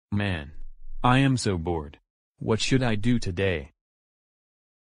Man. I am so bored. What should I do today?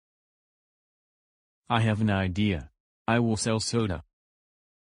 I have an idea. I will sell soda.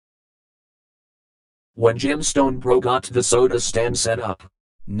 When Gemstone Bro got the soda stand set up.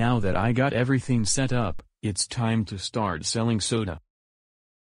 Now that I got everything set up, it's time to start selling soda.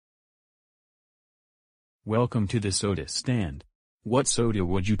 Welcome to the soda stand. What soda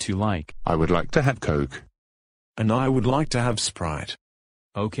would you two like? I would like to have Coke. And I would like to have Sprite.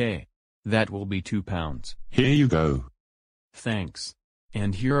 Okay. That will be £2. Here you go. Thanks.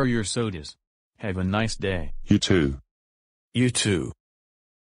 And here are your sodas. Have a nice day. You too. You too.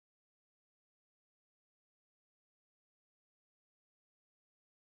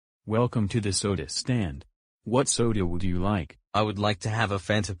 Welcome to the soda stand. What soda would you like? I would like to have a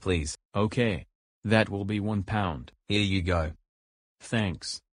Fanta, please. Okay. That will be £1. Here you go.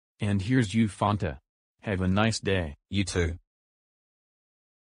 Thanks. And here's you Fanta. Have a nice day. You too.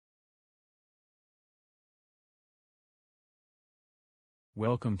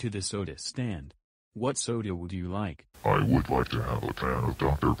 Welcome to the soda stand. What soda would you like? I would like to have a can of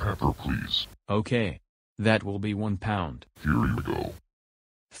Dr. Pepper, please. Okay. That will be £1. Here you go.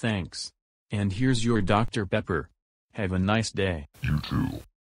 Thanks. And here's your Dr. Pepper. Have a nice day. You too.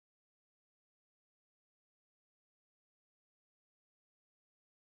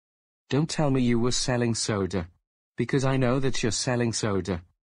 Don't tell me you were selling soda. Because I know that you're selling soda.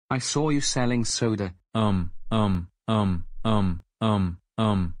 I saw you selling soda.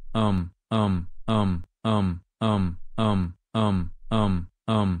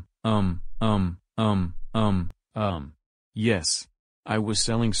 Yes. I was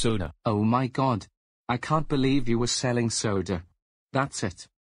selling soda. Oh my God. I can't believe you were selling soda. That's it.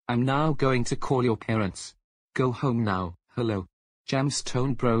 I'm now going to call your parents. Go home now. Hello.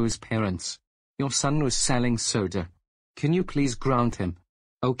 Gemstone Bro's parents. Your son was selling soda. Can you please ground him?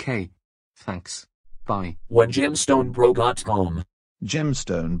 Okay. Thanks. Bye. When Gemstone Bro got home.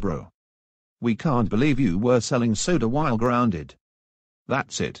 Gemstone Bro. We can't believe you were selling soda while grounded.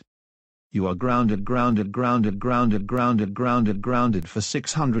 That's it. You are grounded for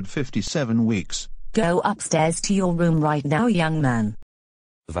 657 weeks. Go upstairs to your room right now, young man.